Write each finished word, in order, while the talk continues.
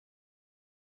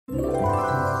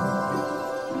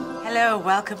Hello,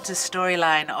 welcome to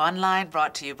Storyline Online,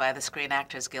 brought to you by the Screen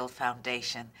Actors Guild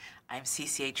Foundation. I'm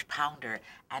CCH Pounder,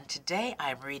 and today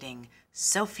I'm reading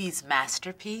Sophie's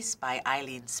Masterpiece by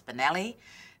Eileen Spinelli.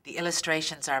 The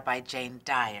illustrations are by Jane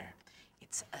Dyer.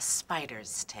 It's a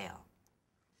spider's tale.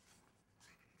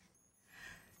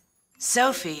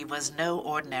 Sophie was no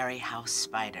ordinary house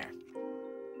spider.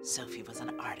 Sophie was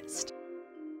an artist.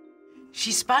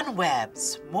 She spun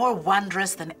webs more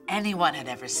wondrous than anyone had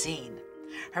ever seen.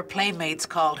 Her playmates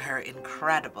called her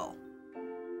incredible.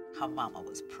 Her mama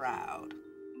was proud.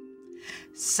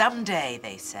 Someday,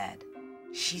 they said,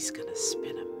 she's gonna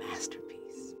spin a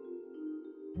masterpiece.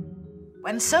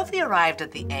 When Sophie arrived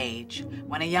at the age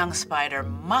when a young spider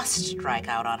must strike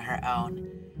out on her own,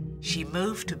 she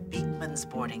moved to Beekman's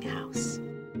boarding house.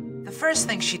 The first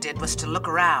thing she did was to look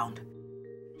around.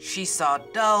 She saw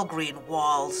dull green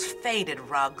walls, faded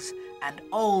rugs, and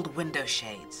old window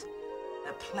shades.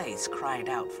 The place cried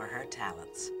out for her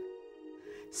talents.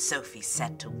 Sophie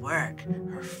set to work.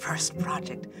 Her first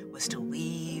project was to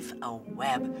weave a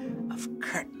web of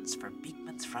curtains for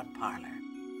Beekman's front parlor.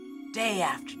 Day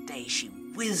after day, she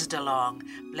whizzed along,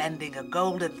 blending a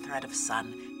golden thread of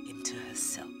sun into her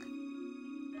silk.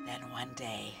 Then one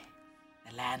day,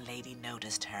 the landlady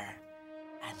noticed her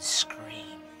and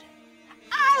screamed,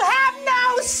 "I'll have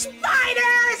no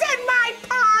spiders in my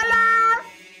parlor!"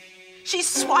 She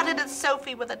swatted at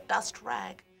Sophie with a dust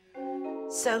rag.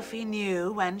 Sophie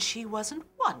knew when she wasn't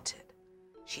wanted.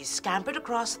 She scampered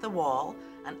across the wall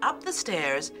and up the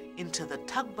stairs into the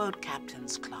tugboat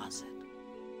captain's closet.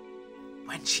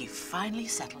 When she finally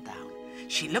settled down,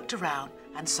 she looked around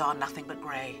and saw nothing but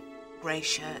gray. Gray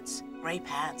shirts, gray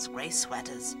pants, gray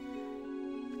sweaters.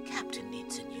 The captain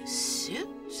needs a new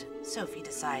suit, Sophie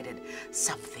decided.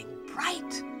 Something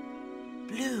bright,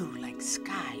 blue like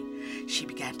sky. She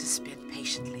began to spin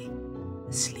patiently.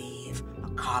 A sleeve, a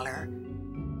collar.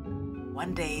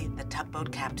 One day, the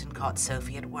tugboat captain caught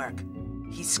Sophie at work.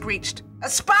 He screeched, "A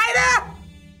spider!"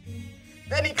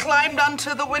 Then he climbed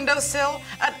onto the windowsill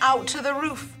and out to the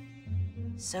roof.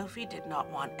 Sophie did not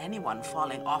want anyone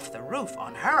falling off the roof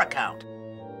on her account.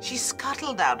 She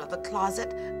scuttled out of the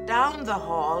closet, down the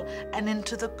hall, and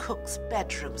into the cook's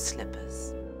bedroom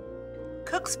slippers.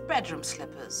 Cook's bedroom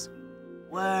slippers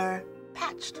were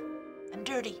patched and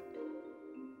dirty.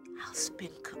 "I'll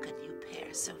spin Cook a new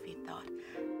pair," Sophie thought,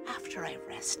 "after I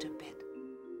rest a bit."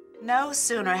 No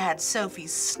sooner had Sophie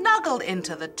snuggled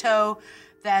into the toe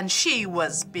than she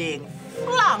was being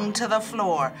flung to the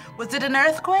floor. Was it an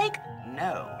earthquake?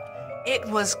 No. It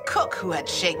was Cook who had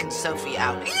shaken Sophie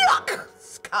out. "Yuck!"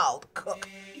 scowled Cook.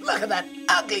 "Look at that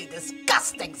ugly,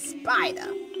 disgusting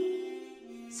spider."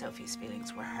 Sophie's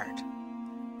feelings were hurt.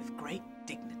 With great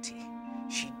dignity,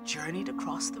 she journeyed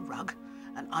across the rug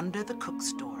and under the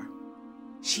cook's door.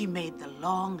 She made the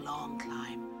long, long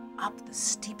climb up the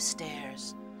steep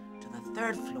stairs to the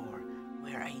third floor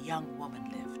where a young woman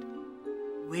lived.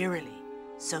 Wearily,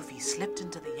 Sophie slipped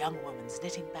into the young woman's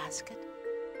knitting basket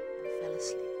and fell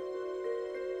asleep.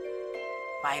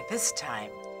 By this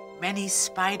time, many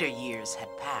spider years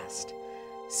had passed.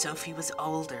 Sophie was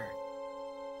older.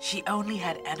 She only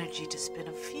had energy to spin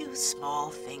a few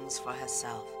small things for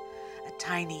herself. A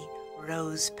tiny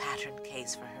rose-patterned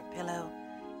case for her pillow,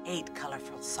 8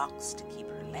 colorful socks to keep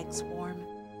her legs warm,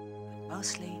 but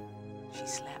mostly she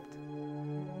slept.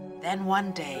 Then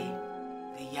one day,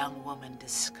 the young woman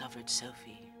discovered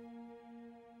Sophie.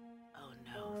 Oh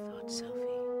no, thought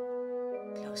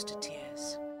Sophie, close to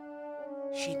tears.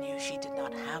 She knew she did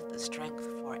not have the strength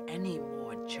for any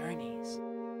more journeys.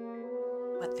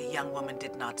 But the young woman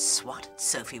did not swat at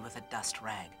Sophie with a dust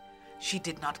rag. She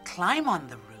did not climb on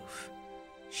the roof.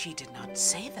 She did not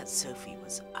say that Sophie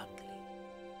was ugly.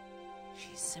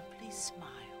 She simply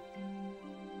smiled.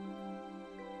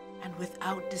 And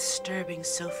without disturbing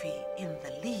Sophie in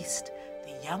the least,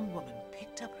 the young woman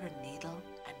picked up her needle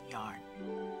and yarn.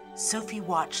 Sophie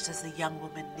watched as the young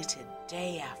woman knitted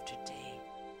day after day.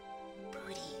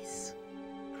 "Booties,"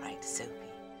 cried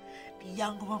Sophie. The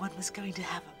young woman was going to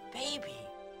have a baby.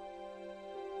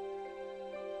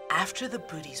 After the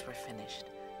booties were finished,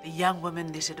 the young woman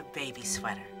knitted a baby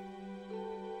sweater.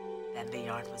 Then the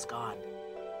yarn was gone.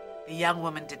 The young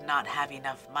woman did not have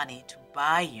enough money to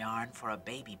buy yarn for a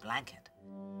baby blanket.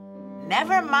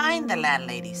 "Never mind," the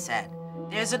landlady said.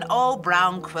 "There's an old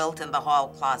brown quilt in the hall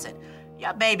closet.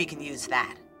 Your baby can use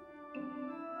that."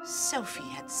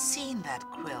 Sophie had seen that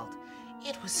quilt.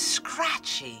 It was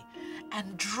scratchy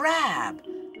and drab,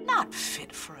 not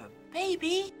fit for a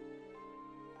baby.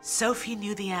 Sophie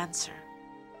knew the answer.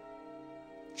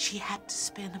 She had to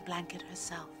spin a blanket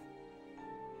herself.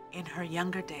 In her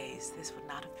younger days, this would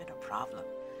not have been a problem,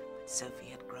 Sophie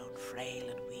had grown frail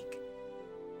and weak.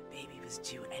 The baby was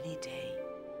due any day.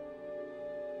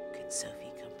 Could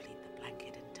Sophie complete the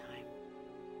blanket in time?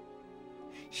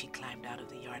 She climbed out of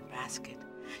the yarn basket.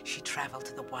 She traveled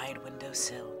to the wide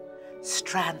windowsill.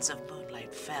 Strands of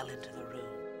moonlight fell into the room.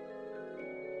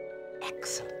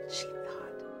 Excellent, she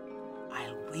thought.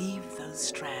 I'll weave those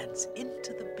strands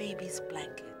into the baby's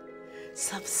blanket.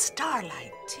 Some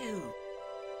starlight, too.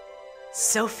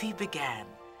 Sophie began.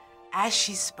 As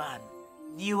she spun,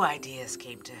 new ideas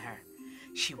came to her.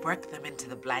 She worked them into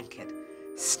the blanket.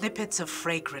 Snippets of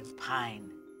fragrant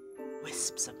pine,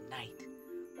 wisps of night,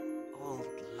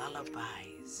 old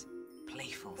lullabies,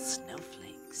 playful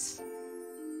snowflakes.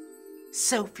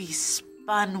 Sophie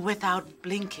spun without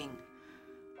blinking,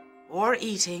 or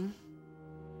eating,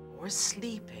 or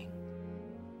sleeping.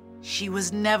 She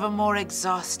was never more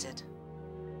exhausted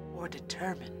or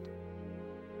determined.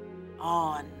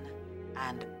 On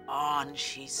and on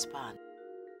she spun.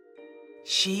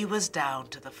 She was down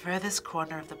to the furthest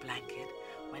corner of the blanket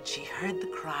when she heard the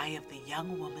cry of the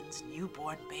young woman's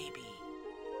newborn baby.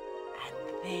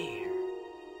 And there,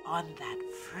 on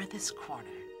that furthest corner,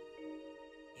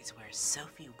 is where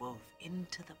Sophie wove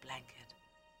into the blanket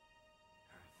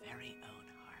her very own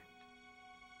heart.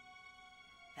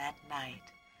 That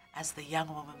night, as the young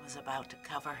woman was about to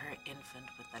cover her infant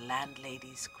with the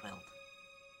landlady's quilt,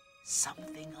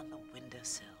 something on the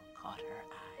windowsill caught her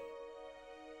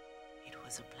eye. It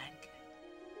was a blanket,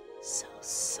 so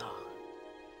soft,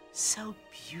 so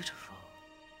beautiful,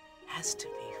 as to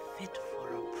be fit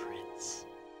for a prince.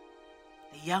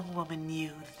 The young woman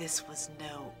knew this was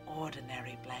no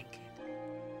ordinary blanket.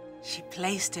 She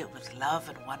placed it with love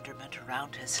and wonderment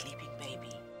around her sleeping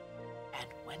baby and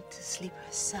went to sleep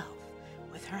herself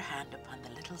with her hand upon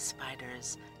the little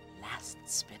spider's last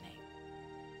spinning.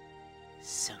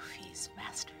 Sophie's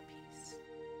masterpiece.